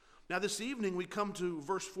Now this evening we come to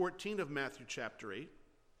verse 14 of Matthew chapter 8.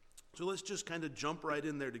 So let's just kind of jump right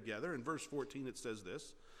in there together. In verse 14 it says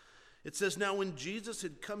this. It says, "Now when Jesus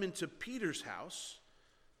had come into Peter's house,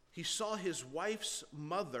 he saw his wife's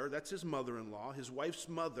mother," that's his mother-in-law, his wife's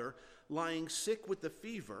mother, "lying sick with the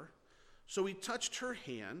fever. So he touched her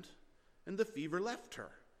hand, and the fever left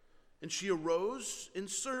her. And she arose and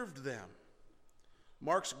served them."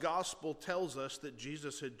 Mark's gospel tells us that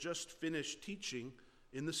Jesus had just finished teaching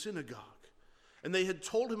in the synagogue. And they had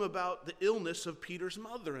told him about the illness of Peter's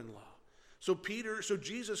mother-in-law. So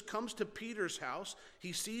Jesus comes to Peter's house.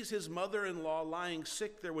 He sees his mother-in-law lying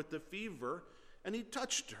sick there with the fever, and he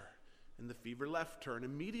touched her, and the fever left her. And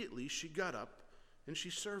immediately she got up and she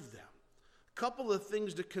served them. A couple of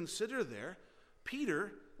things to consider there.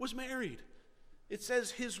 Peter was married. It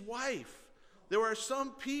says his wife. There are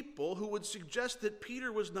some people who would suggest that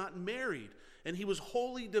Peter was not married and he was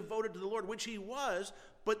wholly devoted to the Lord, which he was,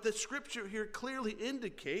 but the scripture here clearly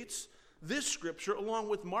indicates, this scripture along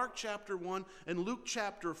with Mark chapter 1 and Luke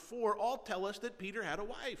chapter 4 all tell us that Peter had a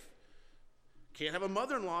wife. Can't have a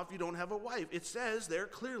mother-in-law if you don't have a wife. It says there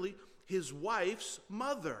clearly his wife's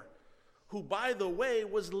mother, who by the way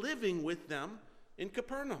was living with them in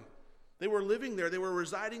Capernaum. They were living there, they were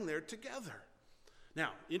residing there together.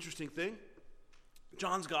 Now, interesting thing,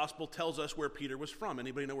 John's gospel tells us where Peter was from.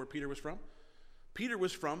 Anybody know where Peter was from? Peter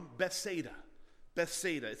was from Bethsaida.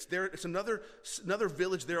 Bethsaida. It's there. It's another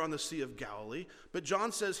village there on the Sea of Galilee. But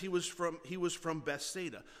John says he was from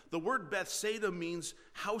Bethsaida. The word Bethsaida means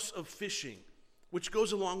house of fishing, which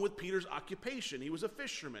goes along with Peter's occupation. He was a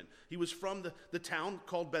fisherman. He was from the town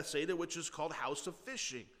called Bethsaida, which is called house of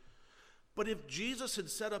fishing. But if Jesus had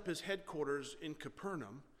set up his headquarters in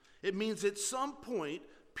Capernaum, it means at some point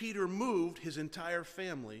Peter moved his entire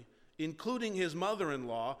family, including his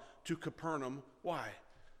mother-in-law, to Capernaum. Why?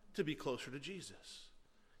 To be closer to Jesus.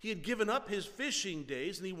 He had given up his fishing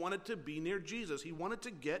days and he wanted to be near Jesus. He wanted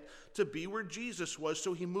to get to be where Jesus was,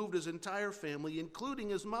 so he moved his entire family, including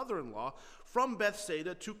his mother-in-law, from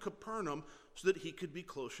Bethsaida to Capernaum so that he could be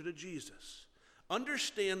closer to Jesus.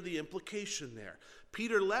 Understand the implication there.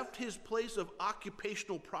 Peter left his place of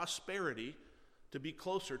occupational prosperity to be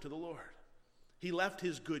closer to the Lord. He left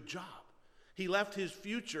his good job. He left his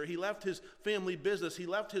future. He left his family business. He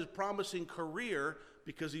left his promising career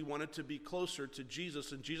because he wanted to be closer to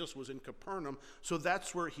Jesus, and Jesus was in Capernaum, so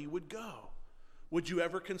that's where he would go. Would you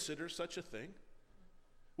ever consider such a thing?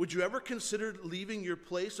 Would you ever consider leaving your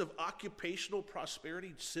place of occupational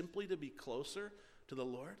prosperity simply to be closer to the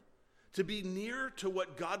Lord? To be near to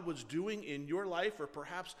what God was doing in your life, or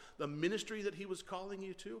perhaps the ministry that he was calling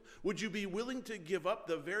you to? Would you be willing to give up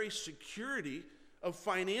the very security of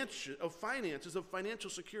finances, of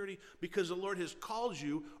financial security, because the Lord has called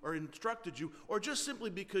you or instructed you, or just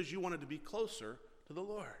simply because you wanted to be closer to the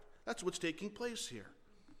Lord? That's what's taking place here.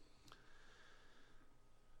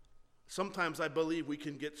 Sometimes I believe we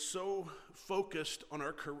can get so focused on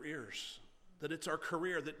our careers that it's our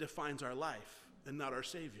career that defines our life and not our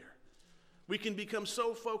Savior. We can become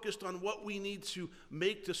so focused on what we need to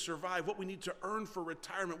make to survive, what we need to earn for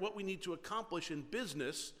retirement, what we need to accomplish in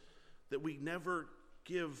business, that we never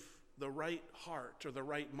give the right heart or the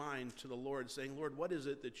right mind to the Lord, saying, Lord, what is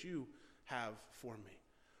it that you have for me?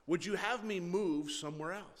 Would you have me move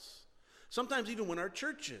somewhere else? Sometimes even when our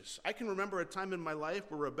churches, I can remember a time in my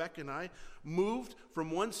life where Rebecca and I moved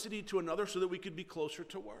from one city to another so that we could be closer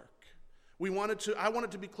to work. I wanted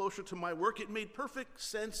to be closer to my work. It made perfect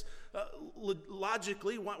sense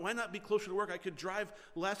logically. Why not be closer to work? I could drive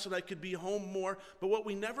less and I could be home more. But what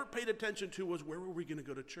we never paid attention to was, where were we going to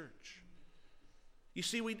go to church? You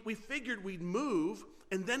see, we figured we'd move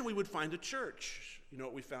and then we would find a church. You know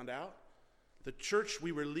what we found out? The church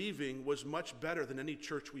we were leaving was much better than any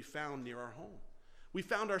church we found near our home. We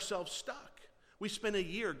found ourselves stuck. We spent a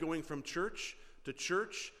year going from church to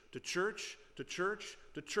church to church to church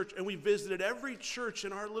to church, and we visited every church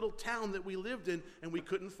in our little town that we lived in, and we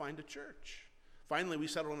couldn't find a church. Finally, we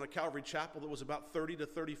settled on a Calvary Chapel that was about 30 to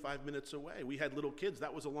 35 minutes away. We had little kids.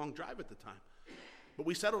 That was a long drive at the time. But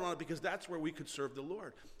we settled on it because that's where we could serve the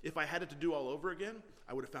Lord. If I had it to do all over again,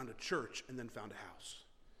 I would have found a church and then found a house,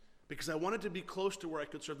 because I wanted to be close to where I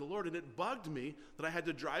could serve the Lord, and it bugged me that I had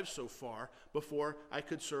to drive so far before I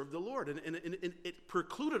could serve the Lord. And it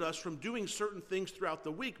precluded us from doing certain things throughout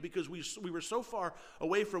the week because we were so far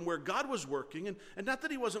away from where God was working, and not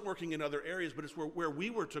that he wasn't working in other areas, but it's where we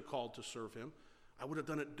were called to serve him. I would have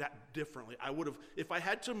done it that differently. I would have, if I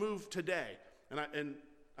had to move today, and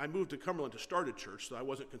I moved to Cumberland to start a church, so I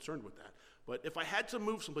wasn't concerned with that. But if I had to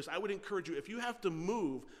move someplace, I would encourage you, if you have to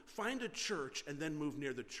move, find a church and then move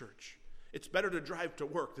near the church. It's better to drive to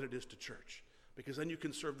work than it is to church. because then you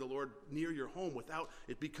can serve the Lord near your home without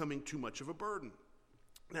it becoming too much of a burden.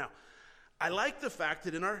 Now, I like the fact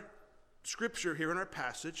that in our scripture here, in our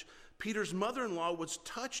passage, Peter's mother-in-law was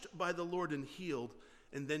touched by the Lord and healed,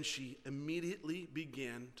 and then she immediately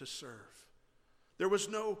began to serve. There was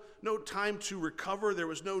no time to recover. There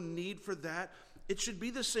was no need for that. It should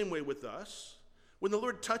be the same way with us. When the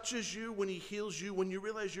Lord touches you, when he heals you, when you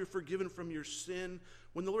realize you're forgiven from your sin,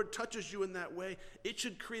 when the Lord touches you in that way, it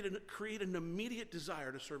should create an immediate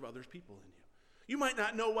desire to serve other people in you. You might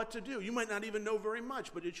not know what to do. You might not even know very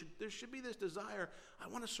much, but there should be this desire, I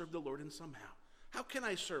want to serve the Lord in somehow. How can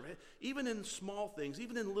I serve? Even in small things,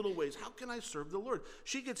 even in little ways, how can I serve the Lord?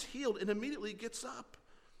 She gets healed and immediately gets up.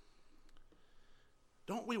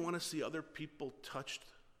 Don't we want to see other people touched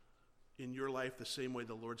in your life the same way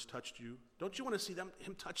the Lord's touched you? Don't you want to see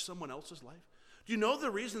him touch someone else's life? Do you know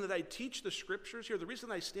the reason that I teach the scriptures here, the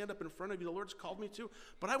reason I stand up in front of you, the Lord's called me to?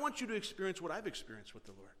 But I want you to experience what I've experienced with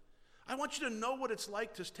the Lord. I want you to know what it's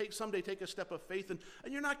like to someday take a step of faith. And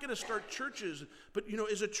you're not going to start churches, but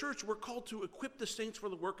as a church, we're called to equip the saints for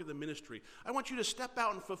the work of the ministry. I want you to step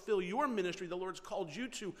out and fulfill your ministry the Lord's called you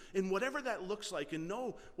to in whatever that looks like, and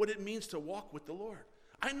know what it means to walk with the Lord.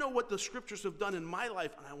 I know what the scriptures have done in my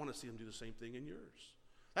life, and I want to see them do the same thing in yours.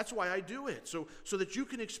 That's why I do it, so that you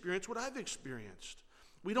can experience what I've experienced.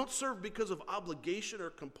 We don't serve because of obligation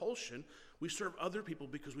or compulsion. We serve other people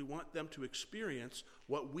because we want them to experience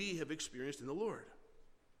what we have experienced in the Lord.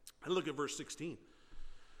 And look at verse 16.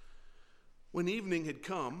 When evening had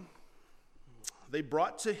come, they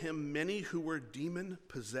brought to him many who were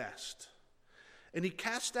demon-possessed. And he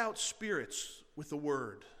cast out spirits with a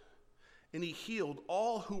word. And he healed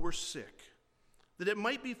all who were sick, that it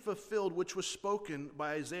might be fulfilled which was spoken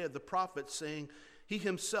by Isaiah the prophet, saying, he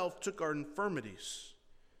himself took our infirmities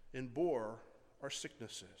and bore our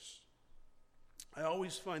sicknesses. I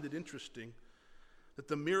always find it interesting that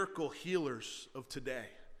the miracle healers of today,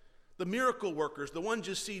 the miracle workers, the ones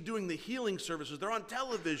you see doing the healing services, they're on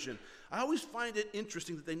television. I always find it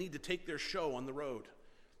interesting that they need to take their show on the road.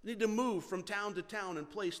 They need to move from town to town and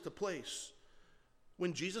place to place.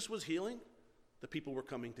 When Jesus was healing, the people were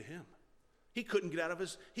coming to him. He couldn't get out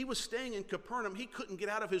of he was staying in Capernaum. He couldn't get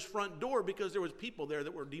out of his front door because there was people there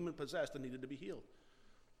that were demon-possessed and needed to be healed.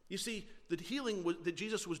 You see, the healing that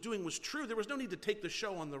Jesus was doing was true. There was no need to take the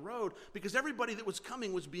show on the road because everybody that was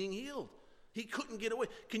coming was being healed. He couldn't get away.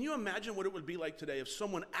 Can you imagine what it would be like today if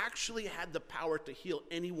someone actually had the power to heal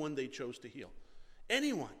anyone they chose to heal?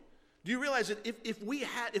 Anyone. Do you realize that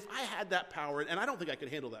if I had that power, and I don't think I could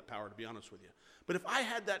handle that power, to be honest with you, but if I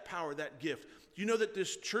had that power, that gift, do you know that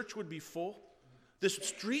this church would be full? This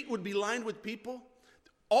street would be lined with people.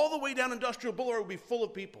 All the way down Industrial Boulevard would be full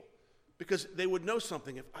of people because they would know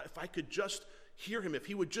something. If I could just hear him, if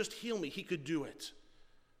he would just heal me, he could do it.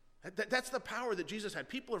 That's the power that Jesus had.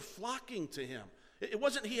 People are flocking to him. It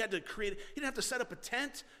wasn't he didn't have to set up a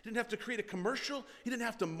tent. He didn't have to create a commercial. He didn't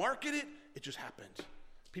have to market it. It just happened.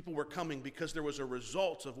 People were coming because there was a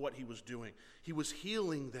result of what he was doing. He was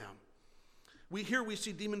healing them. We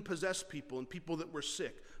see demon-possessed people and people that were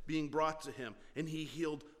sick being brought to him, and he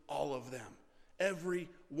healed all of them. Every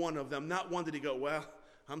one of them. Not one did he go, well,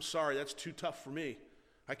 I'm sorry, that's too tough for me.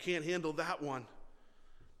 I can't handle that one.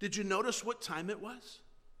 Did you notice what time it was?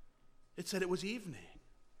 It said it was evening.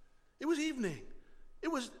 It was evening. It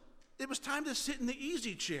was time to sit in the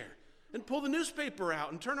easy chair and pull the newspaper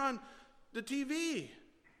out and turn on the TV.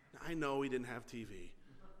 I know he didn't have TV,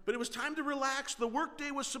 but it was time to relax. The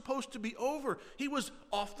workday was supposed to be over. He was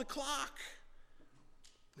off the clock.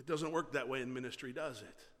 It doesn't work that way in ministry, does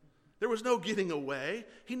it? There was no getting away.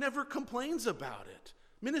 He never complains about it.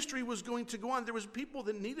 Ministry was going to go on. There was people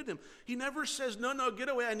that needed him. He never says, no, get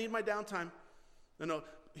away. I need my downtime. No,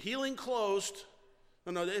 healing closed.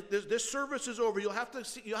 No, this service is over. You'll have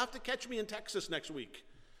to catch me in Texas next week.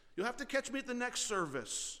 You'll have to catch me at the next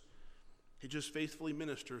service. He just faithfully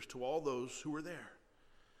ministers to all those who were there.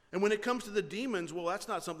 And when it comes to the demons, well, that's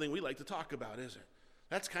not something we like to talk about, is it?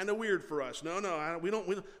 That's kind of weird for us. No, we don't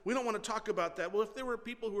want to talk about that. Well, if there were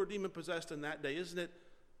people who were demon-possessed in that day, isn't it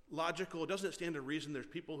logical? Doesn't it stand to reason there's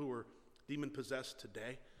people who are demon-possessed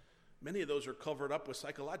today? Many of those are covered up with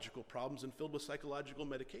psychological problems and filled with psychological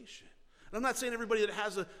medication. And I'm not saying everybody that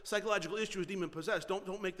has a psychological issue is demon-possessed.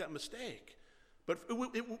 Don't make that mistake. But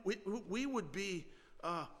we would be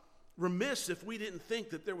remiss if we didn't think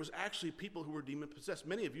that there was actually people who were demon-possessed.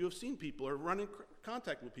 Many of you have seen people or run in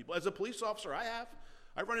contact with people. As a police officer,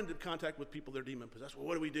 I've run into contact with people that are demon-possessed. Well,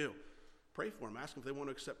 what do? Pray for them. Ask them if they want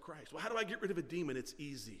to accept Christ. Well, how do I get rid of a demon? It's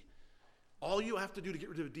easy. All you have to do to get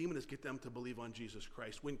rid of a demon is get them to believe on Jesus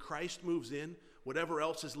Christ. When Christ moves in, whatever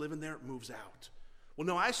else is living there moves out. Well,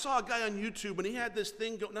 no, I saw a guy on YouTube and he had this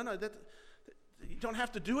thing go. No, you don't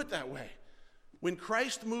have to do it that way. When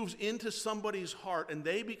Christ moves into somebody's heart and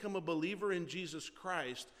they become a believer in Jesus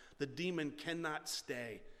Christ, the demon cannot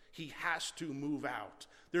stay. He has to move out.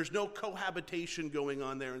 There's no cohabitation going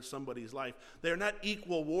on there in somebody's life. They're not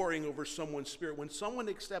equal warring over someone's spirit. When someone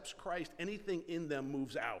accepts Christ, anything in them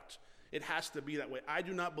moves out. It has to be that way. I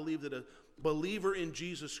do not believe that a believer in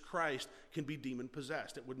Jesus Christ can be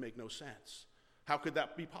demon-possessed. It would make no sense. How could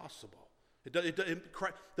that be possible?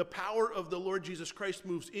 The power of the Lord Jesus Christ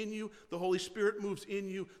moves in you. The Holy Spirit moves in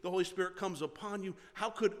you. The Holy Spirit comes upon you. How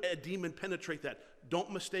could a demon penetrate that?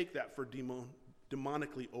 Don't mistake that for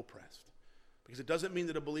demonically oppressed. Because it doesn't mean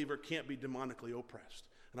that a believer can't be demonically oppressed.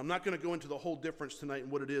 And I'm not going to go into the whole difference tonight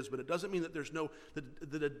and what it is, but it doesn't mean that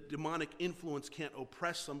that a demonic influence can't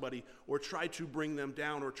oppress somebody or try to bring them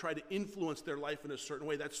down or try to influence their life in a certain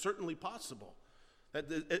way. That's certainly possible.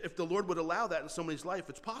 If the Lord would allow that in somebody's life,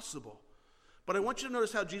 it's possible. But I want you to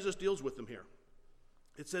notice how Jesus deals with them here.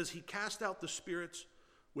 It says he cast out the spirits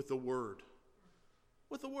with a word.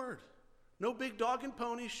 With a word. No big dog and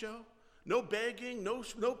pony show. No begging, no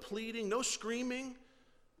pleading, no screaming.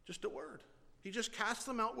 Just a word. He just casts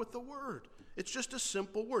them out with the word. It's just a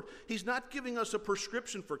simple word. He's not giving us a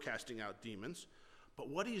prescription for casting out demons. But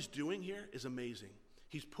what he's doing here is amazing.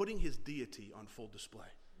 He's putting his deity on full display.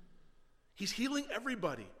 He's healing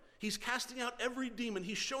everybody. He's casting out every demon.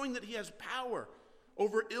 He's showing that he has power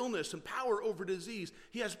over illness and power over disease.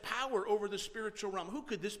 He has power over the spiritual realm. Who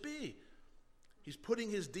could this be? He's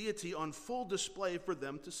putting his deity on full display for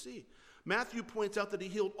them to see. Matthew points out that he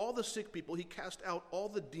healed all the sick people. He cast out all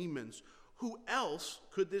the demons. Who else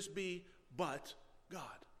could this be but God?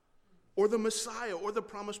 Or the Messiah, or the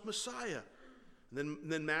promised Messiah. And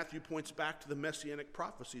then Matthew points back to the messianic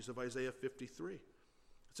prophecies of Isaiah 53. It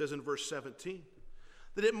says in verse 17,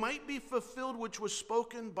 that it might be fulfilled which was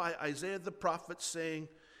spoken by Isaiah the prophet, saying,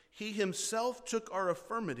 he himself took our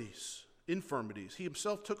infirmities. He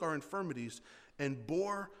himself took our infirmities and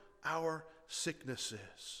bore our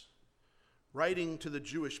sicknesses. Writing to the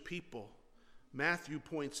Jewish people, Matthew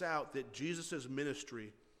points out that Jesus'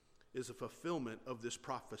 ministry is a fulfillment of this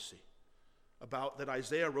prophecy that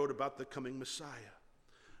Isaiah wrote about the coming Messiah.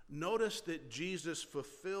 Notice that Jesus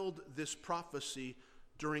fulfilled this prophecy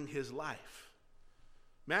during his life.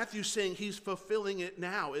 Matthew's saying he's fulfilling it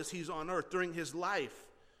now as he's on earth, during his life,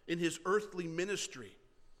 in his earthly ministry.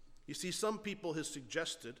 You see, some people have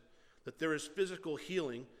suggested that there is physical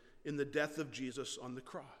healing in the death of Jesus on the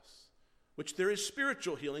cross, which there is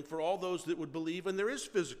spiritual healing for all those that would believe, and there is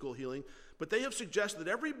physical healing, but they have suggested that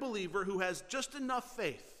every believer who has just enough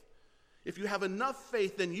faith, if you have enough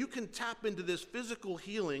faith, then you can tap into this physical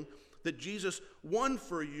healing that Jesus won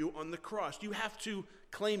for you on the cross. You have to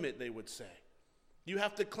claim it, they would say. You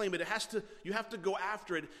have to claim it. You have to go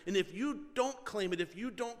after it. And if you don't claim it, if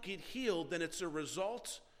you don't get healed, then it's a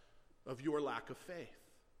result of your lack of faith.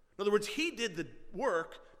 In other words, he did the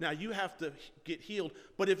work. Now you have to get healed.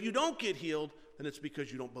 But if you don't get healed, then it's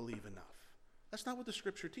because you don't believe enough. That's not what the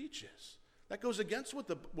scripture teaches. That goes against what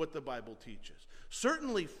the Bible teaches.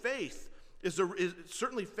 Certainly faith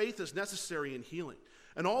is necessary in healing.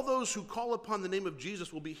 And all those who call upon the name of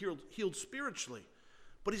Jesus will be healed spiritually.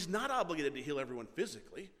 But he's not obligated to heal everyone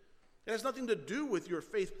physically. It has nothing to do with your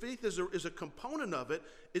faith. Faith is a component of it.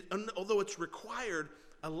 Although it's required,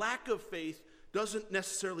 a lack of faith doesn't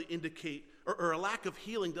necessarily indicate, or a lack of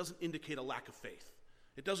healing doesn't indicate a lack of faith.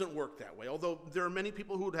 It doesn't work that way, although there are many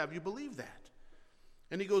people who would have you believe that.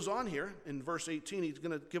 And he goes on here in verse 18, he's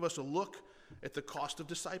going to give us a look at the cost of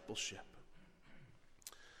discipleship.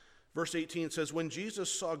 Verse 18 says, when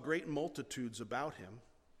Jesus saw great multitudes about him,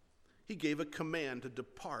 he gave a command to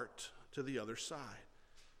depart to the other side.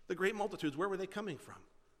 The great multitudes, where were they coming from?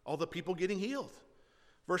 All the people getting healed.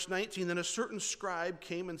 Verse 19, then a certain scribe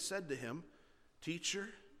came and said to him, teacher,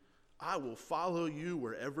 I will follow you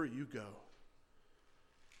wherever you go.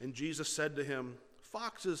 And Jesus said to him,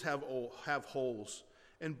 foxes have holes,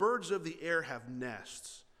 and birds of the air have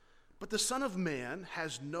nests, but the Son of Man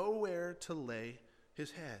has nowhere to lay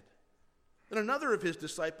his head. And another of his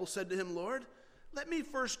disciples said to him, Lord, let me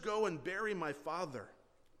first go and bury my father.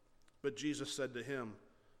 But Jesus said to him,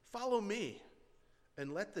 follow me,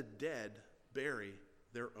 and let the dead bury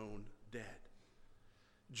their own dead.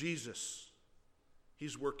 Jesus,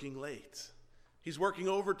 he's working late. He's working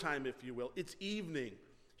overtime, if you will. It's evening.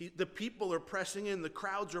 The people are pressing in. The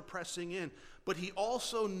crowds are pressing in. But he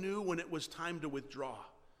also knew when it was time to withdraw.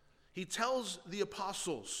 He tells the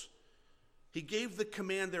apostles, he gave the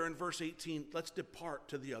command there in verse 18, let's depart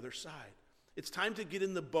to the other side. It's time to get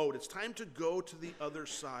in the boat. It's time to go to the other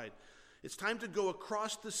side. It's time to go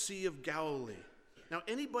across the Sea of Galilee. Now,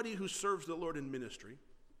 anybody who serves the Lord in ministry,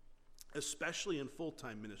 especially in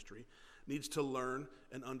full-time ministry, needs to learn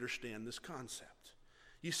and understand this concept.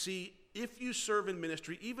 You see, if you serve in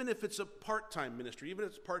ministry, even if it's a part-time ministry, even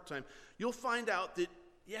if it's part-time, you'll find out that,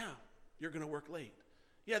 you're going to work late.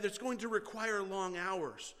 Yeah, that's going to require long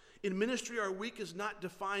hours. In ministry, our week is not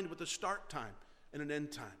defined with a start time and an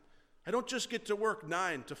end time. I don't just get to work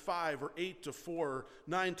 9 to 5 or 8 to 4 or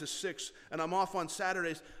 9 to 6 and I'm off on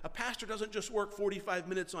Saturdays. A pastor doesn't just work 45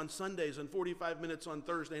 minutes on Sundays and 45 minutes on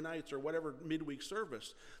Thursday nights or whatever midweek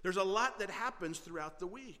service. There's a lot that happens throughout the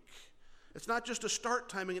week. It's not just a start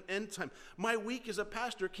time and an end time. My week as a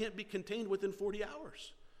pastor can't be contained within 40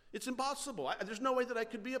 hours. It's impossible. There's no way that I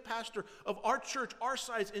could be a pastor of our church, our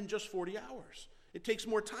size, in just 40 hours. It takes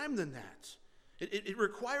more time than that. It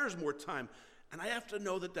requires more time. And I have to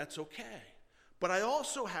know that that's okay. But I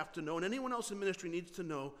also have to know, and anyone else in ministry needs to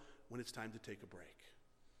know, when it's time to take a break.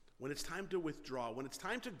 When it's time to withdraw. When it's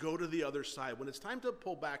time to go to the other side. When it's time to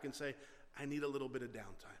pull back and say, I need a little bit of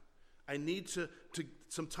downtime. I need to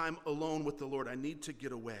some time alone with the Lord. I need to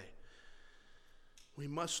get away. We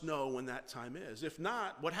must know when that time is. If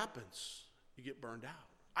not, what happens? You get burned out.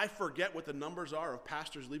 I forget what the numbers are of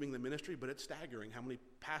pastors leaving the ministry, but it's staggering how many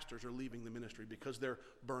pastors are leaving the ministry because they're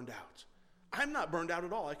burned out. I'm not burned out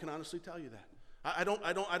at all. I can honestly tell you that. I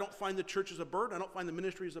don't find the church as a burden. I don't find the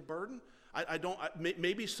ministry as a burden.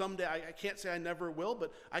 Maybe someday, I can't say I never will,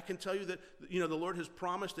 but I can tell you that, the Lord has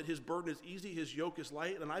promised that his burden is easy, his yoke is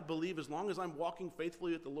light, and I believe as long as I'm walking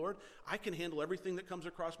faithfully with the Lord, I can handle everything that comes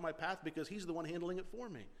across my path because he's the one handling it for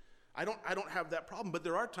me. I don't have that problem, but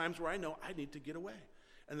there are times where I know I need to get away.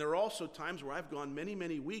 And there are also times where I've gone many,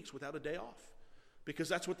 many weeks without a day off. Because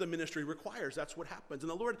that's what the ministry requires. That's what happens. And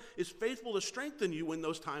the Lord is faithful to strengthen you when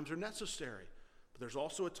those times are necessary. But there's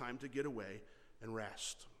also a time to get away and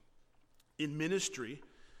rest. In ministry,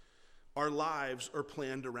 our lives are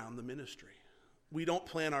planned around the ministry. We don't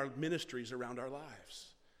plan our ministries around our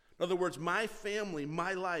lives. In other words, my family,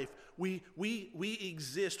 my life, we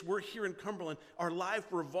exist. We're here in Cumberland. Our life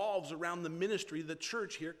revolves around the ministry, the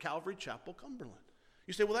church here at Calvary Chapel, Cumberland.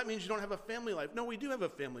 You say, well, that means you don't have a family life. No, we do have a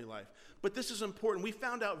family life. But this is important. We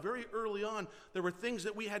found out very early on there were things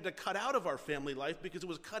that we had to cut out of our family life because it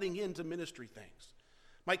was cutting into ministry things.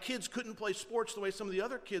 My kids couldn't play sports the way some of the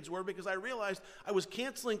other kids were because I realized I was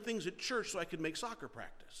canceling things at church so I could make soccer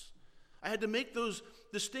practice. I had to make those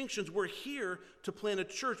distinctions. We're here to plant a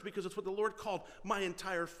church because it's what the Lord called my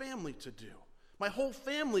entire family to do. My whole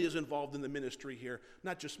family is involved in the ministry here,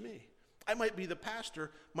 not just me. I might be the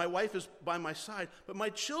pastor, my wife is by my side, but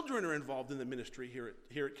my children are involved in the ministry here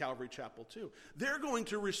at Calvary Chapel too. They're going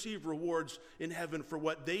to receive rewards in heaven for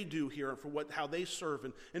what they do here and for how they serve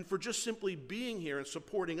and for just simply being here and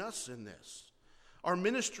supporting us in this. Our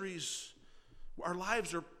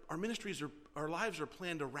lives are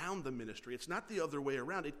planned around the ministry. It's not the other way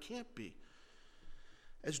around. It can't be.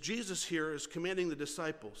 As Jesus here is commanding the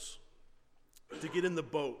disciples to get in the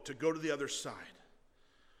boat, to go to the other side,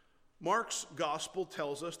 Mark's gospel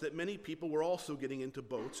tells us that many people were also getting into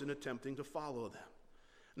boats and attempting to follow them.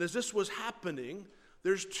 And as this was happening,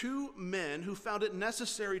 there's two men who found it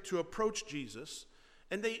necessary to approach Jesus,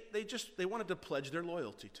 and they wanted to pledge their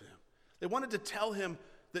loyalty to him. They wanted to tell him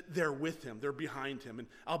that they're with him, they're behind him, and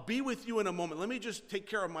I'll be with you in a moment. Let me just take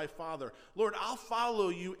care of my Father. Lord, I'll follow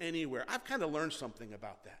you anywhere. I've kind of learned something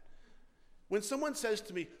about that. When someone says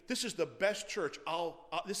to me, this is the best church,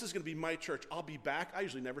 this is going to be my church, I'll be back, I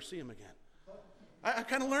usually never see him again. I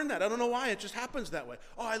kind of learned that. I don't know why. It just happens that way.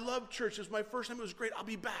 Oh, I love church. This is my first time. It was great. I'll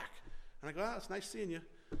be back. And I go, it's nice seeing you.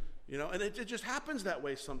 And it just happens that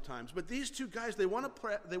way sometimes. But these two guys, they want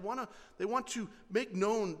to make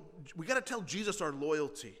known, we got to tell Jesus our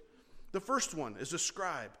loyalty. The first one is a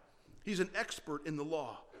scribe. He's an expert in the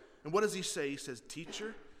law. And what does he say? He says,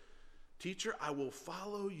 Teacher, I will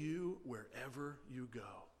follow you wherever you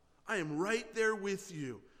go. I am right there with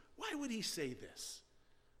you. Why would he say this?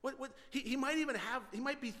 He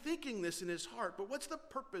might be thinking this in his heart, but what's the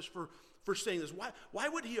purpose for saying this? Why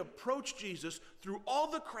would he approach Jesus through all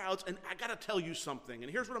the crowds and I got to tell you something?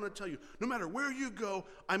 And here's what I'm going to tell you. No matter where you go,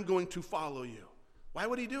 I'm going to follow you. Why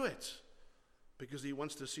would he do it? Because he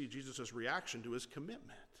wants to see Jesus' reaction to his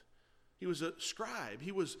commitment. He was a scribe.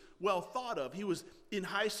 He was well thought of. He was in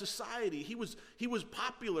high society. He was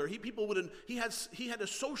popular. He had a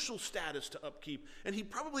social status to upkeep. And he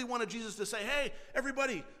probably wanted Jesus to say, hey,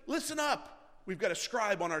 everybody, listen up. We've got a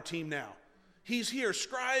scribe on our team now. He's here.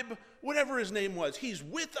 Scribe, whatever his name was, he's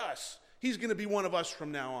with us. He's going to be one of us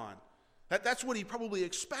from now on. That's what he probably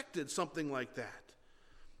expected, something like that.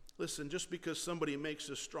 Listen, just because somebody makes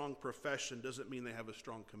a strong profession doesn't mean they have a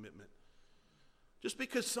strong commitment. Just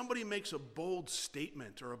because somebody makes a bold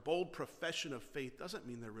statement or a bold profession of faith doesn't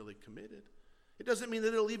mean they're really committed. It doesn't mean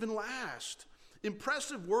that it'll even last.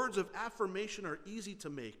 Impressive words of affirmation are easy to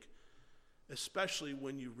make, especially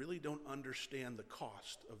when you really don't understand the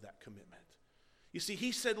cost of that commitment. You see,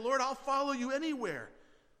 he said, Lord, I'll follow you anywhere,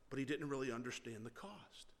 but he didn't really understand the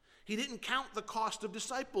cost. He didn't count the cost of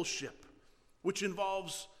discipleship, which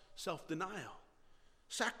involves self-denial,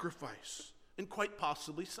 sacrifice, and quite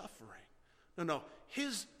possibly suffering. No,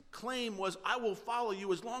 his claim was, I will follow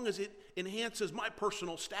you as long as it enhances my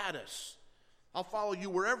personal status. I'll follow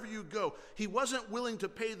you wherever you go. He wasn't willing to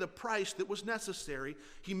pay the price that was necessary.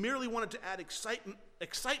 He merely wanted to add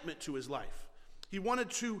excitement to his life. He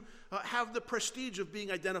wanted to have the prestige of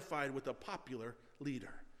being identified with a popular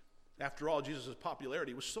leader. After all, Jesus'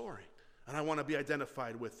 popularity was soaring, and I want to be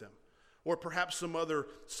identified with him. Or perhaps some other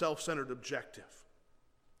self-centered objective.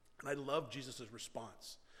 And I love Jesus'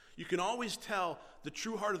 response. You can always tell the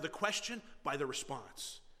true heart of the question by the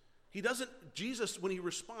response. Jesus, when he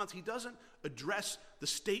responds, he doesn't address the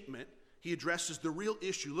statement. He addresses the real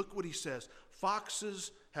issue. Look what he says.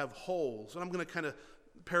 Foxes have holes. And I'm going to kind of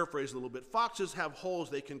paraphrase a little bit. Foxes have holes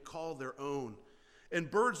they can call their own.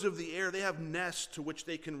 And birds of the air, they have nests to which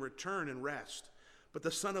they can return and rest. But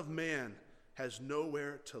the Son of Man has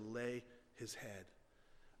nowhere to lay his head.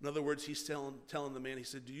 In other words, he's telling the man, he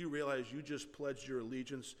said, do you realize you just pledged your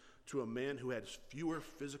allegiance to a man who has fewer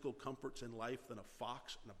physical comforts in life than a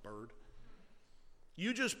fox and a bird?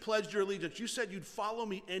 You just pledged your allegiance. You said you'd follow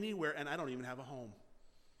me anywhere, and I don't even have a home.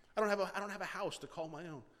 I don't have a house to call my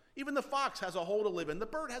own. Even the fox has a hole to live in. The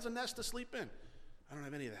bird has a nest to sleep in. I don't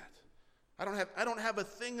have any of that. I don't have a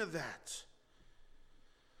thing of that.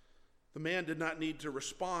 The man did not need to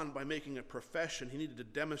respond by making a profession. He needed to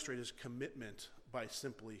demonstrate his commitment by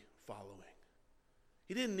simply following.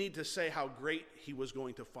 He didn't need to say how great he was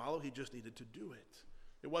going to follow. He just needed to do it.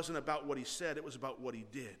 It wasn't about what he said. It was about what he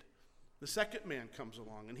did. The second man comes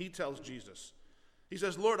along, and he tells Jesus, he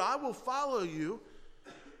says, Lord, I will follow you,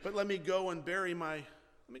 but let me go bury my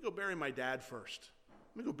dad first.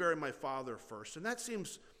 Let me go bury my father first. And that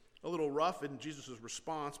seems a little rough in Jesus'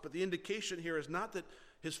 response, but the indication here is not that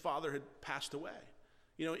his father had passed away.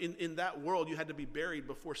 You know, in that world, you had to be buried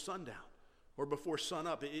before sundown or before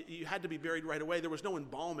sunup. You had to be buried right away. There was no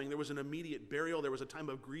embalming. There was an immediate burial. There was a time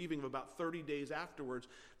of grieving of about 30 days afterwards.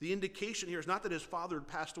 The indication here is not that his father had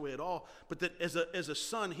passed away at all, but that as a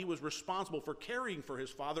son, he was responsible for caring for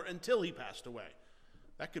his father until he passed away.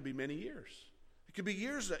 That could be many years. It could be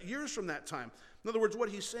years from that time. In other words, what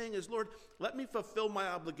he's saying is, Lord, let me fulfill my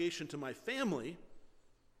obligation to my family.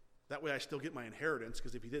 That way I still get my inheritance,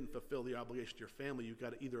 because if you didn't fulfill the obligation to your family, you've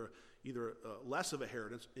got either less of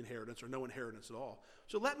inheritance or no inheritance at all.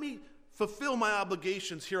 So let me fulfill my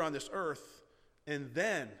obligations here on this earth, and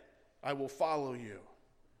then I will follow you.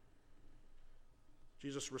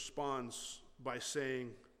 Jesus responds by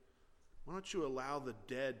saying, why don't you allow the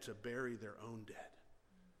dead to bury their own dead?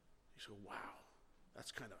 He said, wow,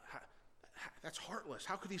 that's heartless.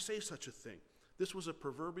 How could he say such a thing? This was a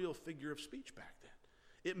proverbial figure of speech back then.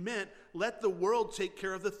 It meant, let the world take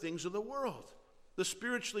care of the things of the world. The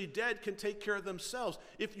spiritually dead can take care of themselves.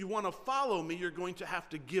 If you want to follow me, you're going to have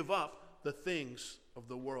to give up the things of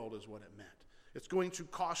the world, is what it meant. It's going to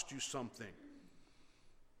cost you something.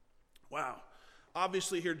 Wow.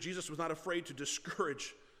 Obviously here, Jesus was not afraid to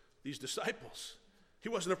discourage these disciples. He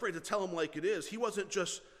wasn't afraid to tell them like it is. He wasn't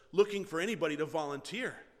just looking for anybody to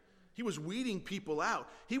volunteer. He was weeding people out.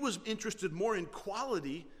 He was interested more in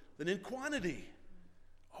quality than in quantity.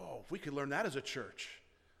 Oh, if we could learn that as a church.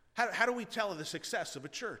 How do we tell the success of a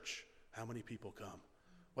church? How many people come?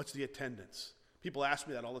 What's the attendance? People ask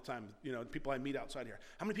me that all the time. You know, people I meet outside here.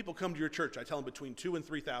 How many people come to your church? I tell them between 2,000 and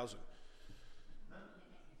 3,000.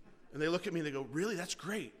 And they look at me and they go, really? That's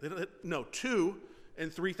great. No, 2,000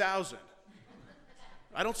 and 3,000.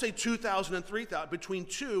 I don't say 2,000 and 3,000, between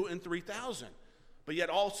 2,000 and 3,000. But yet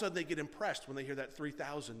all of a sudden they get impressed when they hear that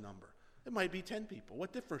 3,000 number. It might be 10 people.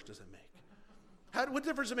 What difference does it make? What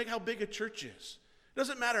difference does it make how big a church is? It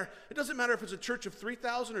doesn't matter if it's a church of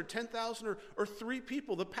 3,000 or 10,000 or 3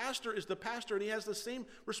 people. The pastor is the pastor, and he has the same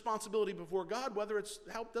responsibility before God,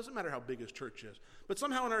 doesn't matter how big his church is. But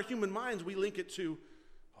somehow in our human minds, we link it to,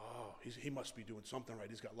 he must be doing something right.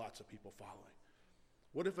 He's got lots of people following.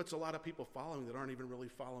 What if it's a lot of people following that aren't even really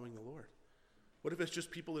following the Lord? What if it's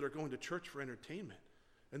just people that are going to church for entertainment?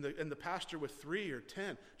 And the pastor with 3 or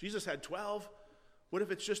 10. Jesus had 12. What if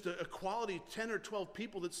it's just a quality 10 or 12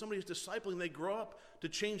 people that somebody's discipling? They grow up to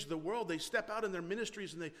change the world. They step out in their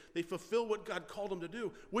ministries and they fulfill what God called them to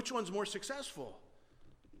do. Which one's more successful?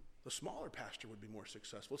 the smaller pastor would be more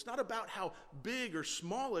successful. It's not about how big or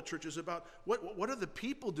small a church is, about what are the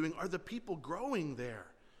people doing? Are the people growing there?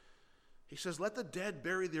 He says, let the dead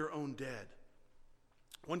bury their own dead.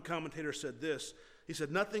 One commentator said this. He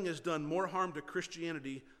said, nothing has done more harm to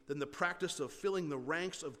Christianity than the practice of filling the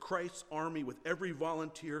ranks of Christ's army with every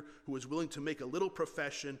volunteer who is willing to make a little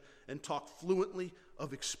profession and talk fluently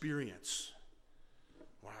of experience.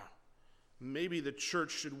 Wow. Maybe the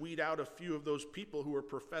church should weed out a few of those people who are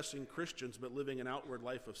professing Christians but living an outward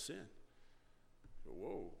life of sin.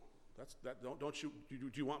 Whoa,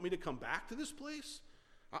 do you want me to come back to this place?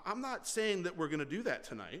 I'm not saying that we're going to do that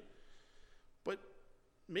tonight, but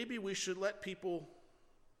maybe we should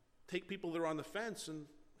take people that are on the fence and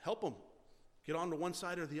help them get on to one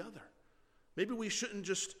side or the other. Maybe we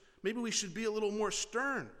should be a little more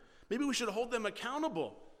stern. Maybe we should hold them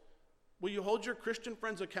accountable. Will you hold your Christian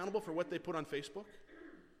friends accountable for what they put on Facebook?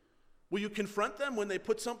 Will you confront them when they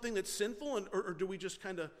put something that's sinful? Or do we just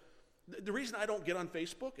kind of... The reason I don't get on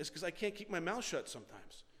Facebook is because I can't keep my mouth shut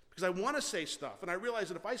sometimes. Because I want to say stuff, and I realize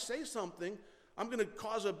that if I say something, I'm going to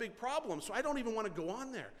cause a big problem, so I don't even want to go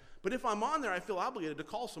on there. But if I'm on there, I feel obligated to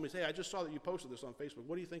call somebody and say, hey, I just saw that you posted this on Facebook.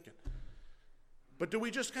 What are you thinking? But do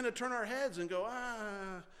we just kind of turn our heads and go,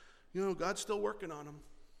 God's still working on them?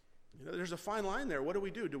 There's a fine line there. What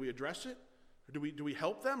do? Do we address it? Or do we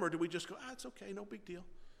help them? Or do we just go, it's okay, no big deal.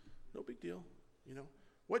 No big deal.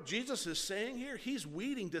 What Jesus is saying here, he's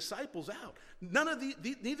weeding disciples out.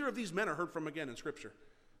 Neither of these men are heard from again in Scripture.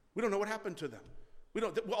 We don't know what happened to them.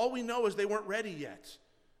 All we know is they weren't ready yet.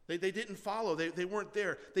 They didn't follow. They weren't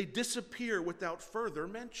there. They disappear without further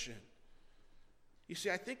mention. You see,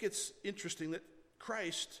 I think it's interesting that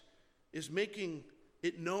Christ is making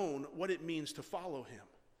it known what it means to follow him.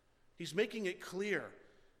 He's making it clear.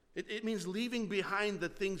 It means leaving behind the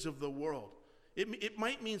things of the world. It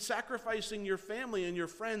might mean sacrificing your family and your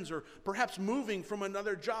friends, or perhaps moving from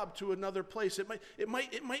another job to another place. It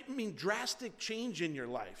might mean drastic change in your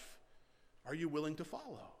life. Are you willing to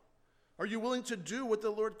follow? Are you willing to do what the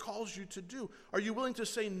Lord calls you to do? Are you willing to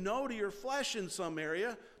say no to your flesh in some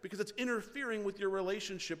area because it's interfering with your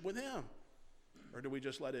relationship with him? Or do we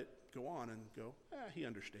just let it go on and go, he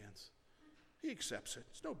understands. He accepts it.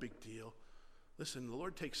 It's no big deal. Listen, the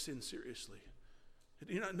Lord takes sin seriously.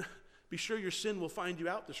 Be sure your sin will find you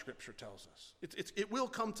out, the Scripture tells us. It will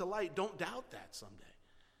come to light. Don't doubt that someday.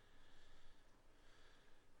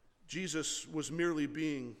 Jesus was merely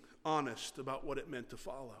being honest about what it meant to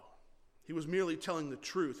follow. He was merely telling the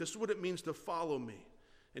truth. This is what it means to follow me.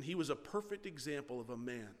 And he was a perfect example of a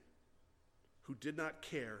man who did not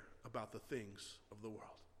care about the things of the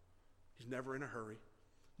world. He's never in a hurry,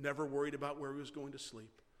 never worried about where he was going to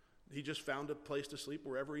sleep. He just found a place to sleep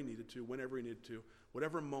wherever he needed to, whenever he needed to,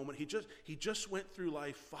 whatever moment. He just went through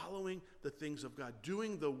life following the things of God,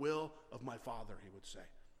 doing the will of my Father, he would say.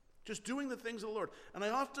 Just doing the things of the Lord. And I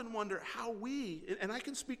often wonder how we, and I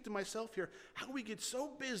can speak to myself here, how we get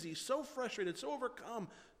so busy, so frustrated, so overcome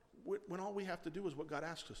when all we have to do is what God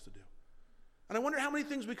asks us to do. And I wonder how many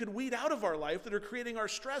things we could weed out of our life that are creating our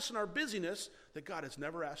stress and our busyness that God has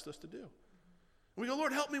never asked us to do. And we go,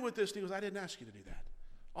 Lord, help me with this. And he goes, I didn't ask you to do that.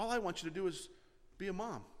 All I want you to do is be a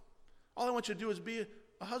mom. All I want you to do is be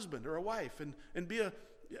a husband or a wife and be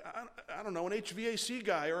I don't know, an HVAC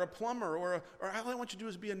guy or a plumber or all I want you to do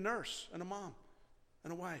is be a nurse and a mom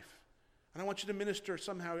and a wife. And I want you to minister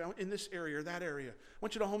somehow in this area or that area. I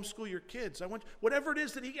want you to homeschool your kids. I want whatever it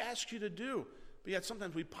is that he asks you to do. But yet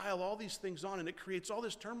sometimes we pile all these things on and it creates all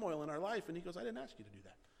this turmoil in our life. And he goes, I didn't ask you to do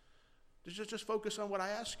that. Just focus on what I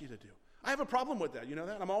ask you to do. I have a problem with that, you know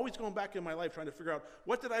that? I'm always going back in my life trying to figure out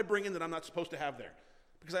what did I bring in that I'm not supposed to have there.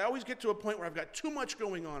 Because I always get to a point where I've got too much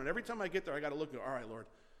going on. And every time I get there, I got to look and go, all right, Lord,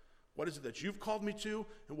 what is it that you've called me to?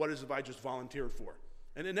 And what is it I just volunteered for?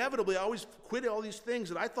 And inevitably, I always quit all these things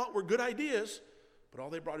that I thought were good ideas, but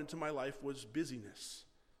all they brought into my life was busyness.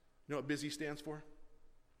 You know what busy stands for?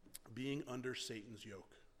 Being under Satan's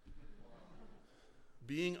yoke.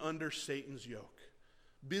 Being under Satan's yoke.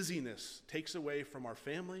 Busyness takes away from our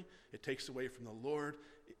family. It takes away from the Lord.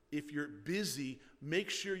 If you're busy, make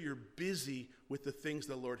sure you're busy with the things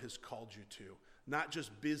the Lord has called you to, not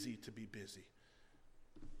just busy to be busy.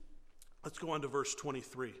 Let's go on to verse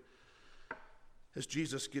 23. As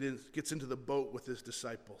Jesus gets into the boat with his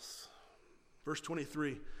disciples. Verse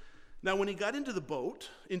 23. Now when he got into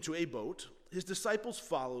a boat, his disciples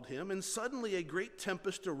followed him, and suddenly a great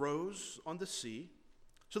tempest arose on the sea,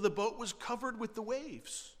 so the boat was covered with the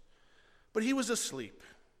waves. But he was asleep.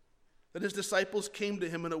 Then his disciples came to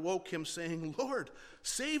him and awoke him, saying, Lord,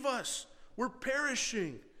 save us, we're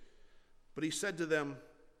perishing. But he said to them,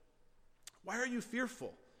 why are you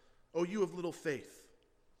fearful, O you of little faith?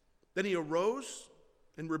 Then he arose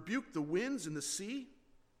and rebuked the winds and the sea,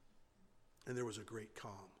 and there was a great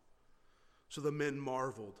calm. So the men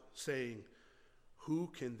marveled, saying, "Who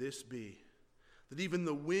can this be, that even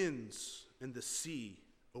the winds and the sea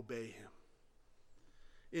obey him?"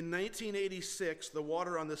 In 1986, the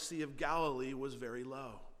water on the Sea of Galilee was very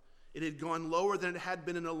low. It had gone lower than it had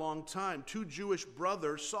been in a long time. Two Jewish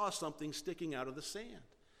brothers saw something sticking out of the sand.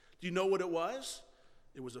 Do you know what it was?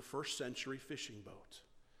 It was a first century fishing boat.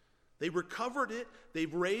 They recovered it.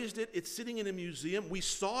 They've raised it. It's sitting in a museum. We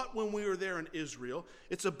saw it when we were there in Israel.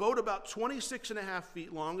 It's a boat about 26.5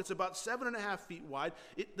 feet long. It's about 7.5 feet wide.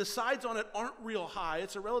 The sides on it aren't real high.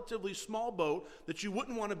 It's a relatively small boat that you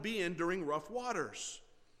wouldn't want to be in during rough waters.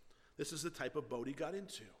 This is the type of boat he got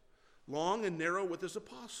into. Long and narrow with his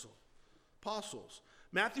apostles.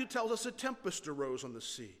 Matthew tells us a tempest arose on the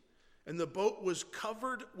sea, and the boat was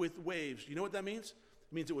covered with waves. You know what that means?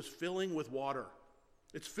 It means it was filling with water.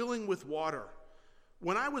 It's filling with water.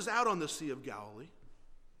 When I was out on the Sea of Galilee,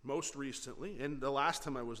 most recently, and the last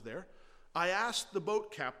time I was there, I asked the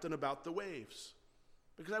boat captain about the waves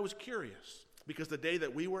because I was curious. Because the day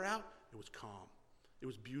that we were out, it was calm. It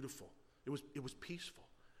was beautiful. It was peaceful.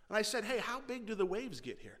 And I said, "Hey, how big do the waves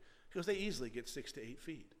get here?" He goes, "They easily get 6 to 8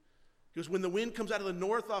 feet. He goes, "When the wind comes out of the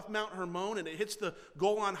north off Mount Hermon and it hits the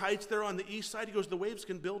Golan Heights there on the east side," he goes, "the waves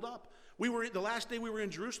can build up. The last day we were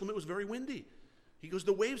in Jerusalem, it was very windy." He goes,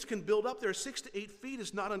 "The waves can build up there. 6 to 8 feet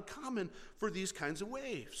is not uncommon for these kinds of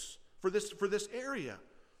waves, for this area."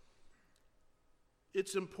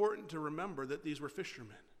 It's important to remember that these were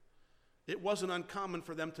fishermen. It wasn't uncommon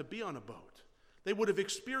for them to be on a boat. They would have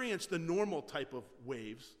experienced the normal type of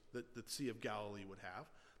waves that the Sea of Galilee would have.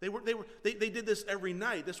 They did this every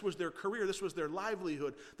night. This was their career. This was their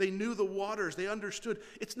livelihood. They knew the waters. They understood.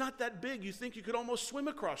 It's not that big. You think you could almost swim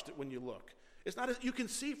across it when you look. It's not. You can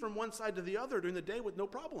see from one side to the other during the day with no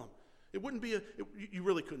problem. It wouldn't be you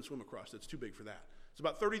really couldn't swim across it. It's too big for that. It's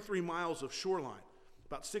about 33 miles of shoreline,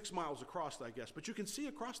 about 6 miles across, I guess. But you can see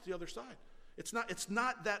across the other side. It's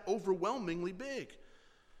not that overwhelmingly big.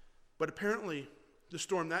 But apparently, the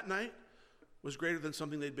storm that night was greater than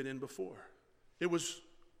something they'd been in before. It was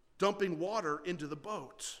dumping water into the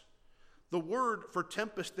boat. The word for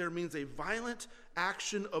tempest there means a violent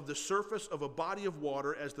action of the surface of a body of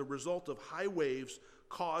water as the result of high waves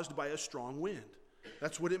caused by a strong wind.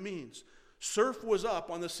 That's what it means. Surf was up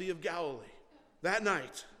on the Sea of Galilee that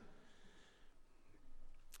night.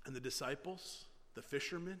 And the disciples, the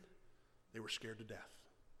fishermen, they were scared to death.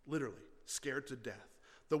 Literally, scared to death.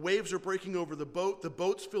 The waves are breaking over the boat. The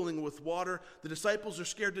boat's filling with water. The disciples are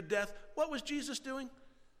scared to death. What was Jesus doing?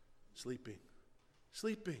 Sleeping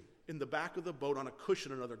in the back of the boat on a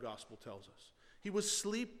cushion, another gospel tells us. He was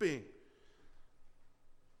sleeping.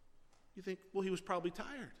 You think, well, he was probably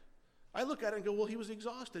tired. I look at it and go, well, he was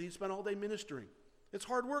exhausted. He spent all day ministering. It's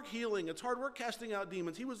hard work healing. It's hard work casting out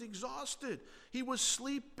demons. He was exhausted. He was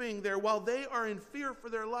sleeping there. While they are in fear for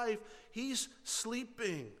their life, he's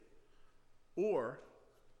sleeping. Or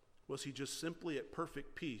was he just simply at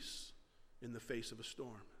perfect peace in the face of a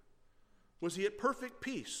storm? Was he at perfect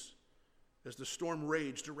peace as the storm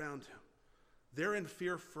raged around him? They're in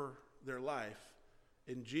fear for their life,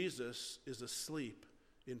 and Jesus is asleep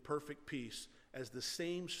in perfect peace as the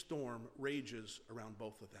same storm rages around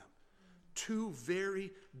both of them. Two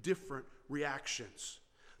very different reactions.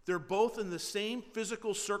 They're both in the same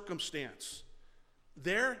physical circumstance.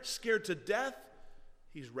 They're scared to death.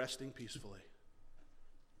 He's resting peacefully.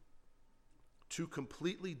 Two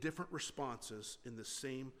completely different responses in the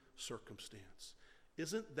same circumstance.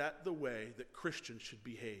 Isn't that the way that Christians should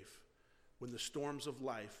behave when the storms of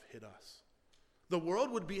life hit us? The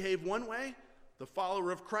world would behave one way. The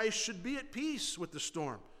follower of Christ should be at peace with the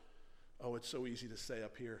storm. Oh, it's so easy to say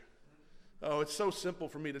up here. Oh, it's so simple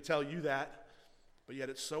for me to tell you that. But yet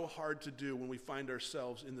it's so hard to do when we find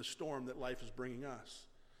ourselves in the storm that life is bringing us.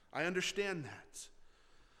 I understand that.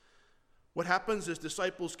 What happens is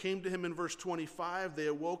disciples came to him in verse 25. They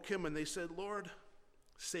awoke him and they said, "Lord,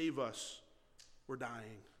 save us. We're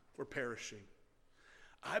dying. We're perishing."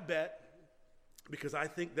 I bet, because I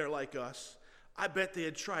think they're like us, I bet they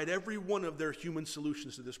had tried every one of their human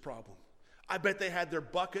solutions to this problem. I bet they had their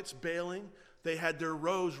buckets bailing. They had their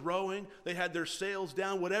rows rowing. They had their sails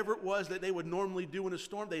down. Whatever it was that they would normally do in a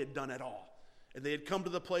storm, they had done it all. And they had come to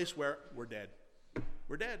the place where we're dead.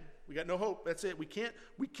 We're dead. We got no hope. That's it. We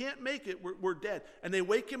can't make it. We're dead. And they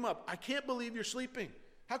wake him up. "I can't believe you're sleeping.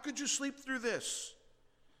 How could you sleep through this?"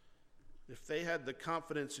 If they had the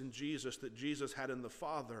confidence in Jesus that Jesus had in the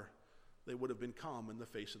Father, they would have been calm in the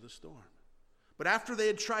face of the storm. But after they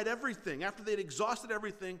had tried everything, after they had exhausted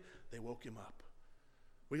everything, they woke him up.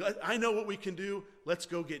 I know what we can do. Let's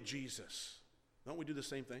go get Jesus. Don't we do the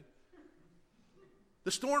same thing?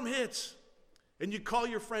 The storm hits, and you call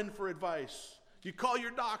your friend for advice. You call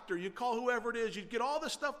your doctor. You call whoever it is. You get all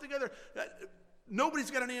this stuff together. Nobody's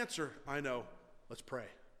got an answer. I know. Let's pray.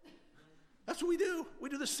 That's what we do. We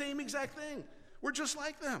do the same exact thing. We're just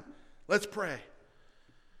like them. Let's pray.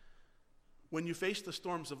 When you face the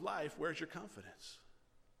storms of life, where's your confidence?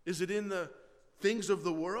 Is it in the things of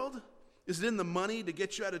the world? Is it in the money to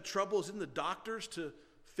get you out of trouble? Is it in the doctors to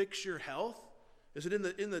fix your health? Is it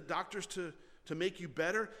in the doctors to make you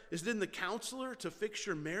better? Is it in the counselor to fix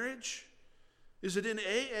your marriage? Is it in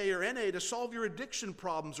AA or NA to solve your addiction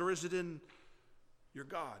problems? Or is it in your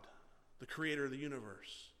God, the creator of the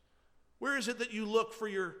universe? Where is it that you look for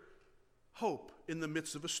your hope in the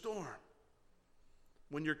midst of a storm?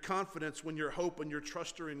 When your confidence, when your hope, and your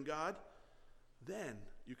trust are in God, then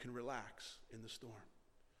you can relax in the storm.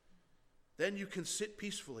 Then you can sit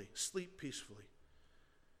peacefully, sleep peacefully.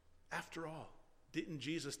 After all, didn't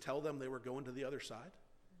Jesus tell them they were going to the other side?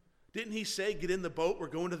 Didn't he say, get in the boat, we're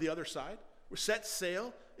going to the other side? We're set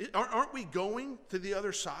sail. Aren't we going to the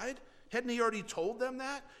other side? Hadn't he already told them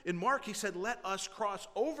that? In Mark, he said, let us cross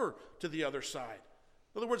over to the other side.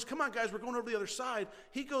 In other words, come on, guys, we're going over to the other side.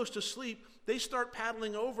 He goes to sleep. They start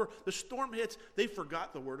paddling over. The storm hits. They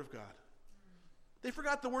forgot the word of God. They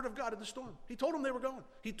forgot the word of God in the storm. He told them they were going.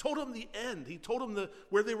 He told them the end. He told them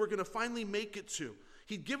where they were going to finally make it to.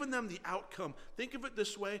 He'd given them the outcome. Think of it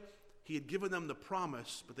this way. He had given them the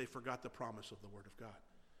promise, but they forgot the promise of the word of God.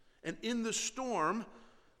 And in the storm,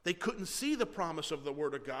 they couldn't see the promise of the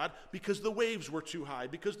word of God because the waves were too high,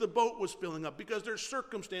 because the boat was filling up, because their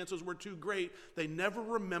circumstances were too great. They never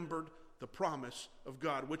remembered the promise of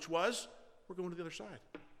God, which was, we're going to the other side.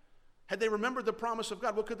 Had they remembered the promise of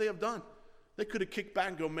God, what could they have done? They could have kicked back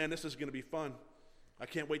and go, man, this is going to be fun. I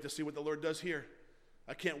can't wait to see what the Lord does here.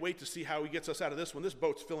 I can't wait to see how he gets us out of this one. This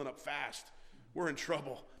boat's filling up fast. We're in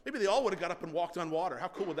trouble. Maybe they all would have got up and walked on water. How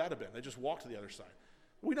cool would that have been? They just walked to the other side.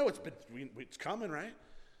 We know it's coming, right?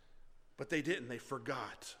 But they didn't. They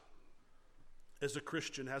forgot. As a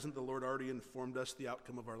Christian, hasn't the Lord already informed us the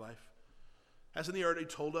outcome of our life? Hasn't he already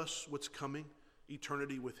told us what's coming?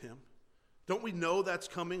 Eternity with him. Don't we know that's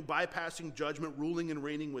coming? Bypassing judgment, ruling and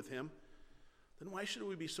reigning with him. Then why should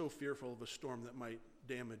we be so fearful of a storm that might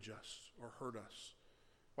damage us or hurt us?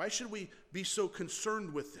 Why should we be so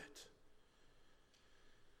concerned with it?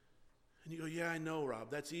 And you go, yeah, I know, Rob.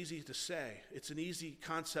 That's easy to say. It's an easy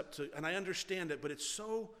concept and I understand it, but it's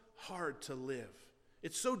so hard to live.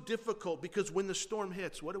 It's so difficult because when the storm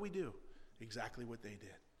hits, what do? Exactly what they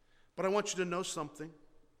did. But I want you to know something.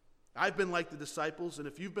 I've been like the disciples, and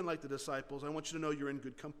if you've been like the disciples, I want you to know you're in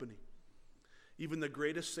good company. Even the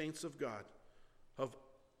greatest saints of God have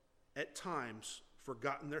at times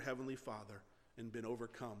forgotten their heavenly Father and been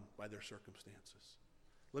overcome by their circumstances.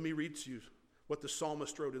 Let me read to you what the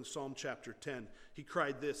psalmist wrote in Psalm chapter 10. He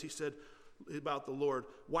cried this. He said about the Lord,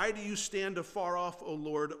 why do you stand afar off, O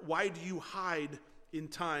Lord? Why do you hide in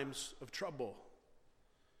times of trouble?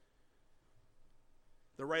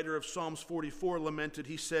 The writer of Psalms 44 lamented,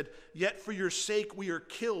 he said, yet for your sake we are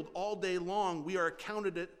killed all day long. We are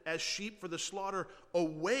accounted as sheep for the slaughter.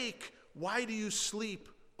 Awake, why do you sleep,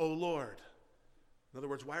 O Lord? In other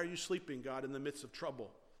words, why are you sleeping, God, in the midst of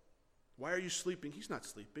trouble? Why are you sleeping? He's not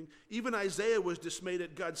sleeping. Even Isaiah was dismayed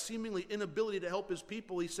at God's seemingly inability to help his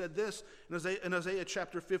people. He said this in Isaiah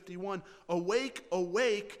chapter 51, awake,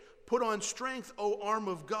 awake, put on strength, O arm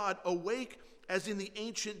of God. Awake as in the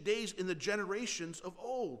ancient days, in the generations of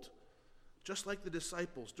old. Just like the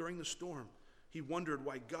disciples during the storm, he wondered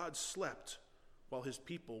why God slept while his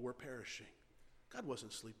people were perishing. God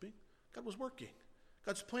wasn't sleeping. God was working.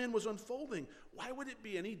 God's plan was unfolding. Why would it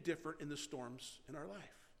be any different in the storms in our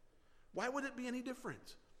life? Why would it be any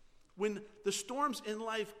different? When the storms in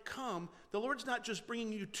life come, the Lord's not just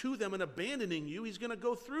bringing you to them and abandoning you. He's going to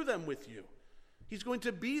go through them with you. He's going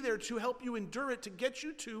to be there to help you endure it, to get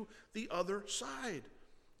you to the other side.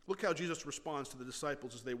 Look how Jesus responds to the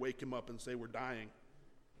disciples as they wake him up and say, we're dying.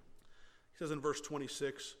 He says in verse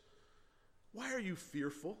 26, why are you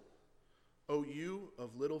fearful, O you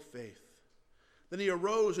of little faith? Then he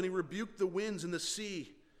arose and he rebuked the winds and the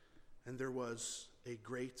sea, and there was a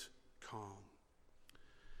great calm.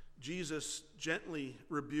 Jesus gently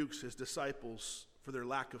rebukes his disciples for their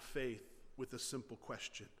lack of faith with a simple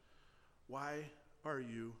question. Why are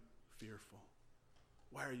you fearful?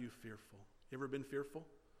 Why are you fearful? You ever been fearful?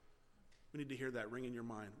 We need to hear that ring in your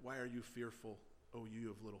mind. Why are you fearful, O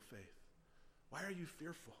you of little faith? Why are you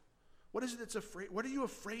fearful? What is it that's afraid? What are you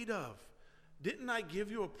afraid of? Didn't I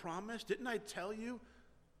give you a promise? Didn't I tell you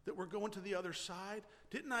that we're going to the other side?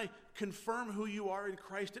 Didn't I confirm who you are in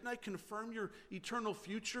Christ? Didn't I confirm your eternal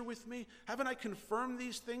future with me? Haven't I confirmed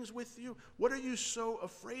these things with you? What are you so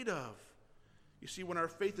afraid of? You see, when our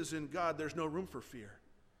faith is in God, there's no room for fear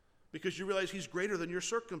because you realize he's greater than your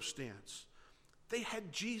circumstance. They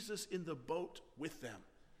had Jesus in the boat with them.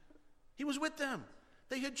 He was with them.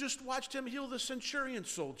 They had just watched him heal the centurion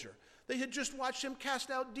soldier. They had just watched him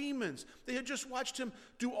cast out demons. They had just watched him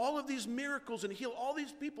do all of these miracles and heal all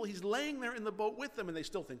these people. He's laying there in the boat with them, and they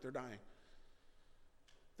still think they're dying.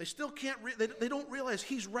 They still can't, they don't realize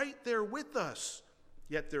he's right there with us,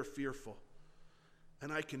 yet they're fearful.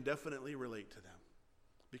 And I can definitely relate to them,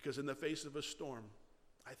 because in the face of a storm,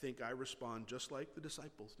 I think I respond just like the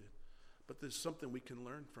disciples did. But there's something we can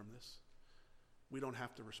learn from this. We don't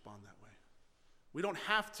have to respond that way. We don't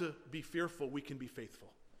have to be fearful. We can be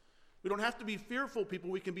faithful. We don't have to be fearful people.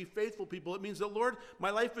 We can be faithful people. It means that, Lord, my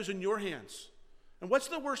life is in your hands. And what's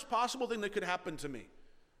the worst possible thing that could happen to me?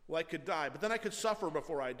 Well, I could die, but then I could suffer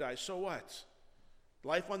before I die. So what?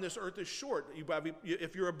 Life on this earth is short.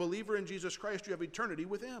 If you're a believer in Jesus Christ, you have eternity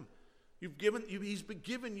with him. He's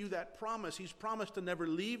given you that promise. He's promised to never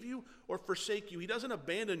leave you or forsake you. He doesn't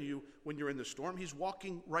abandon you when you're in the storm. He's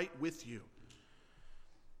walking right with you.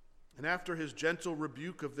 And after his gentle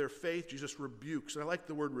rebuke of their faith, Jesus rebukes, and I like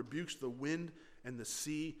the word rebukes, the wind and the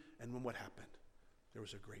sea. And when what happened? There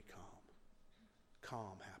was a great calm.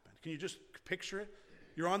 Calm happened. Can you just picture it?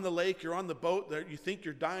 You're on the lake, you're on the boat, you think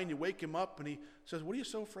you're dying, you wake him up, and he says, what are you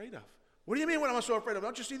so afraid of? What do you mean what am I so afraid of?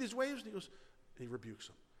 Don't you see these waves? And he rebukes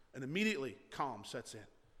them. And immediately, calm sets in.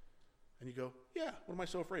 And you go, yeah, what am I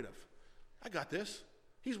so afraid of? I got this.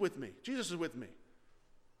 He's with me. Jesus is with me.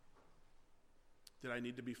 Did I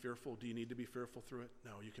need to be fearful? Do you need to be fearful through it?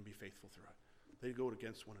 No, you can be faithful through it. They go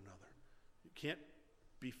against one another. You can't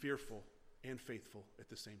be fearful and faithful at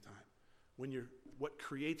the same time. What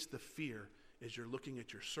creates the fear is you're looking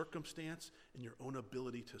at your circumstance and your own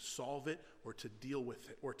ability to solve it or to deal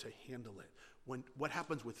with it or to handle it. What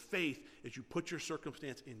happens with faith is you put your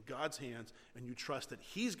circumstance in God's hands and you trust that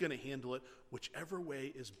he's going to handle it whichever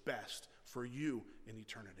way is best for you in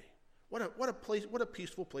eternity. What a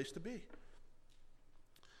peaceful place to be.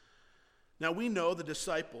 Now we know the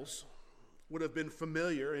disciples would have been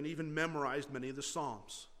familiar and even memorized many of the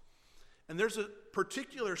Psalms. And there's a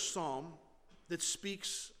particular psalm that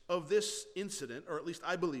speaks of this incident, or at least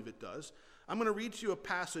I believe it does. I'm going to read to you a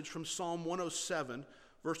passage from Psalm 107,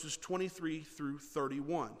 verses 23 through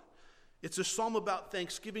 31. It's a psalm about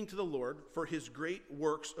thanksgiving to the Lord for his great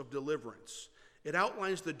works of deliverance. It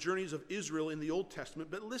outlines the journeys of Israel in the Old Testament,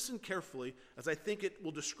 but listen carefully as I think it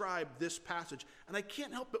will describe this passage. And I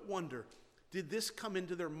can't help but wonder, did this come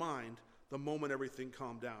into their mind the moment everything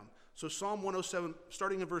calmed down? So Psalm 107,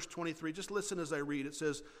 starting in verse 23, just listen as I read. It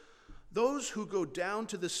says, those who go down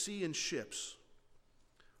to the sea in ships,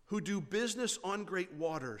 who do business on great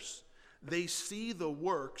waters, they see the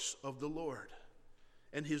works of the Lord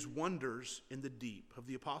and his wonders in the deep. Have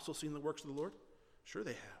the apostles seen the works of the Lord? Sure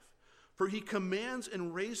they have. For he commands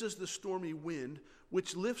and raises the stormy wind,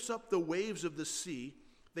 which lifts up the waves of the sea.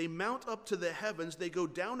 They mount up to the heavens. They go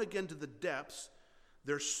down again to the depths.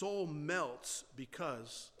 Their soul melts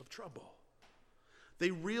because of trouble.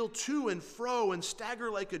 They reel to and fro and stagger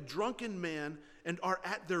like a drunken man and are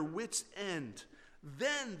at their wits' end.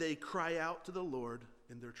 Then they cry out to the Lord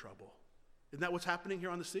in their trouble. Isn't that what's happening here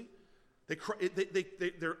on the sea?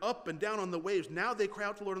 They're up and down on the waves. Now they cry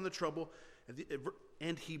out to the Lord in the trouble,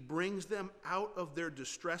 and he brings them out of their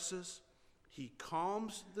distresses. He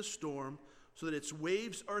calms the storm so that its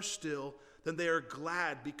waves are still. Then they are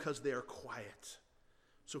glad because they are quiet.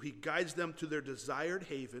 So he guides them to their desired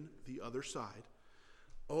haven, the other side.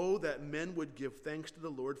 Oh, that men would give thanks to the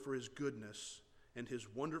Lord for his goodness and his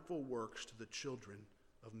wonderful works to the children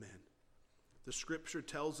of men. The scripture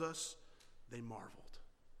tells us they marveled.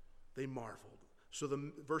 They marveled.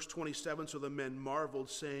 So verse 27, so the men marveled,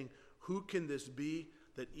 saying, who can this be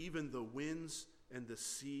that even the winds and the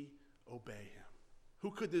sea obey him?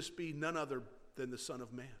 Who could this be? None other than the Son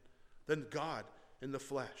of Man, than God in the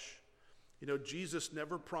flesh. You know, Jesus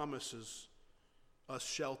never promises us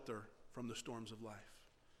shelter from the storms of life.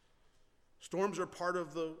 Storms are part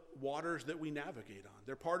of the waters that we navigate on.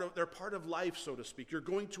 They're part of life, so to speak. You're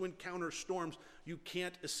going to encounter storms. You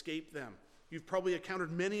can't escape them. You've probably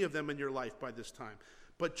encountered many of them in your life by this time.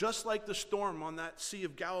 But just like the storm on that Sea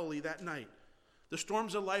of Galilee that night, the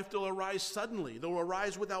storms of life, they'll arise suddenly. They'll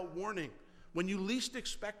arise without warning, when you least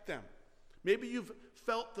expect them. Maybe you've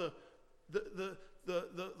felt the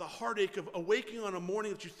heartache of awaking on a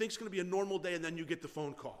morning that you think is going to be a normal day, and then you get the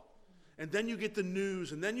phone call. and then you get the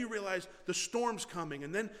news, and then you realize the storm's coming,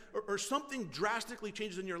 and then, or something drastically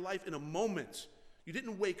changes in your life in a moment. You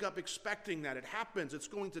didn't wake up expecting that. It happens. It's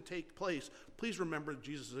going to take place. Please remember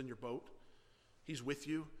Jesus is in your boat. He's with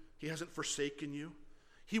you. He hasn't forsaken you.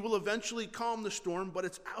 He will eventually calm the storm, but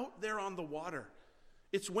it's out there on the water.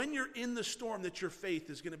 It's when you're in the storm that your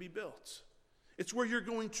faith is going to be built. It's where you're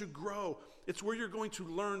going to grow. It's where you're going to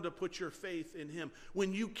learn to put your faith in him.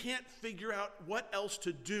 When you can't figure out what else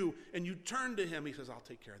to do and you turn to him, he says, I'll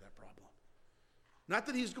take care of that problem. Not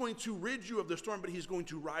that he's going to rid you of the storm, but he's going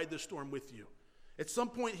to ride the storm with you. At some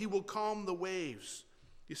point, he will calm the waves.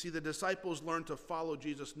 You see, the disciples learned to follow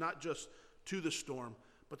Jesus not just to the storm,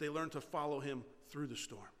 but they learned to follow him through the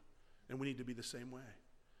storm. And we need to be the same way.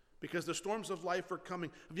 Because the storms of life are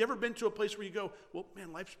coming. Have you ever been to a place where you go, well,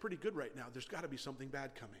 man, life's pretty good right now. There's got to be something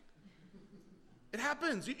bad coming. It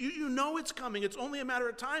happens. You know it's coming. It's only a matter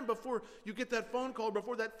of time before you get that phone call,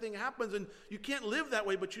 before that thing happens. And you can't live that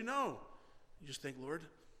way, but you know. You just think, Lord,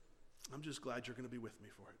 I'm just glad you're going to be with me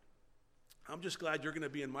for it. I'm just glad you're going to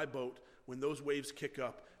be in my boat when those waves kick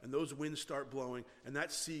up and those winds start blowing and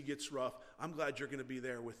that sea gets rough. I'm glad you're going to be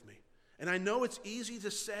there with me. And I know it's easy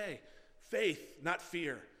to say, faith, not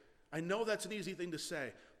fear. I know that's an easy thing to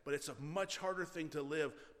say, but it's a much harder thing to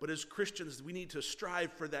live. But as Christians, we need to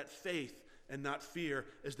strive for that faith and not fear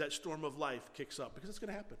as that storm of life kicks up, because it's going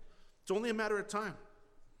to happen. It's only a matter of time.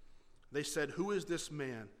 They said, who is this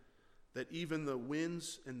man that even the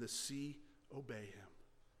winds and the sea obey him?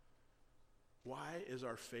 Why is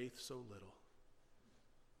our faith so little?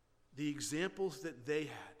 The examples that they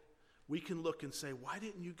had, we can look and say, why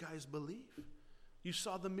didn't you guys believe? You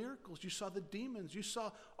saw the miracles. You saw the demons. You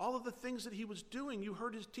saw all of the things that he was doing. You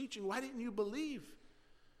heard his teaching. Why didn't you believe?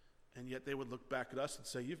 And yet they would look back at us and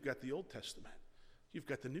say, you've got the Old Testament. You've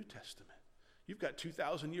got the New Testament. You've got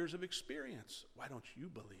 2,000 years of experience. Why don't you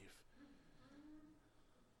believe?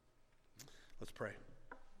 Let's pray.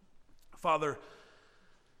 Father,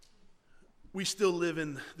 we still live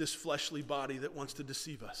in this fleshly body that wants to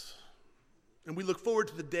deceive us. And we look forward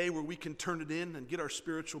to the day where we can turn it in and get our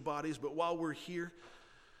spiritual bodies. But while we're here,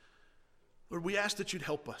 Lord, we ask that you'd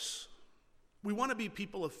help us. We want to be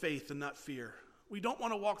people of faith and not fear. We don't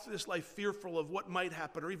want to walk through this life fearful of what might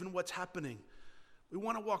happen or even what's happening. We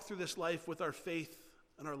want to walk through this life with our faith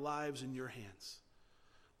and our lives in your hands.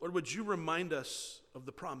 Lord, would you remind us of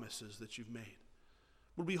the promises that you've made?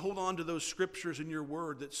 Would we hold on to those scriptures in your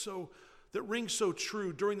word that ring so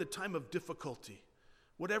true during the time of difficulty?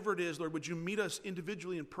 Whatever it is, Lord, would you meet us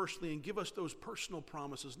individually and personally and give us those personal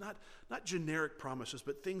promises, not generic promises,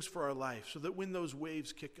 but things for our life, so that when those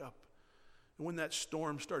waves kick up and when that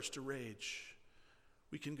storm starts to rage,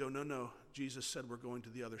 we can go, no, Jesus said we're going to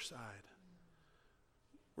the other side.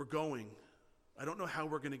 We're going. I don't know how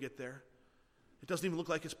we're going to get there. It doesn't even look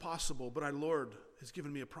like it's possible, but our Lord has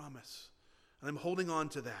given me a promise, and I'm holding on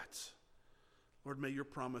to that. Lord, may your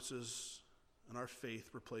promises and our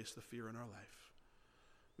faith replace the fear in our life.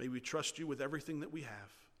 May we trust you with everything that we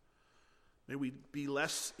have. May we be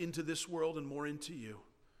less into this world and more into you.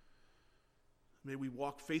 May we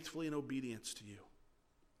walk faithfully in obedience to you.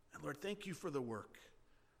 And Lord, thank you for the work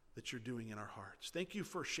that you're doing in our hearts. Thank you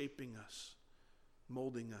for shaping us,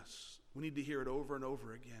 molding us. We need to hear it over and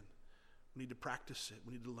over again. We need to practice it.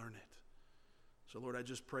 We need to learn it. So Lord, I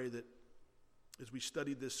just pray that as we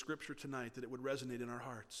study this scripture tonight, that it would resonate in our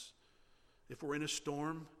hearts. If we're in a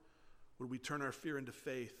storm, would we turn our fear into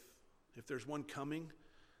faith? If there's one coming,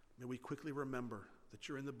 may we quickly remember that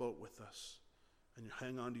you're in the boat with us and you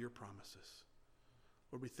hang on to your promises.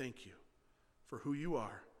 Lord, we thank you for who you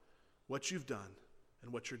are, what you've done,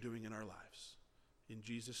 and what you're doing in our lives. In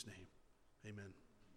Jesus' name, amen.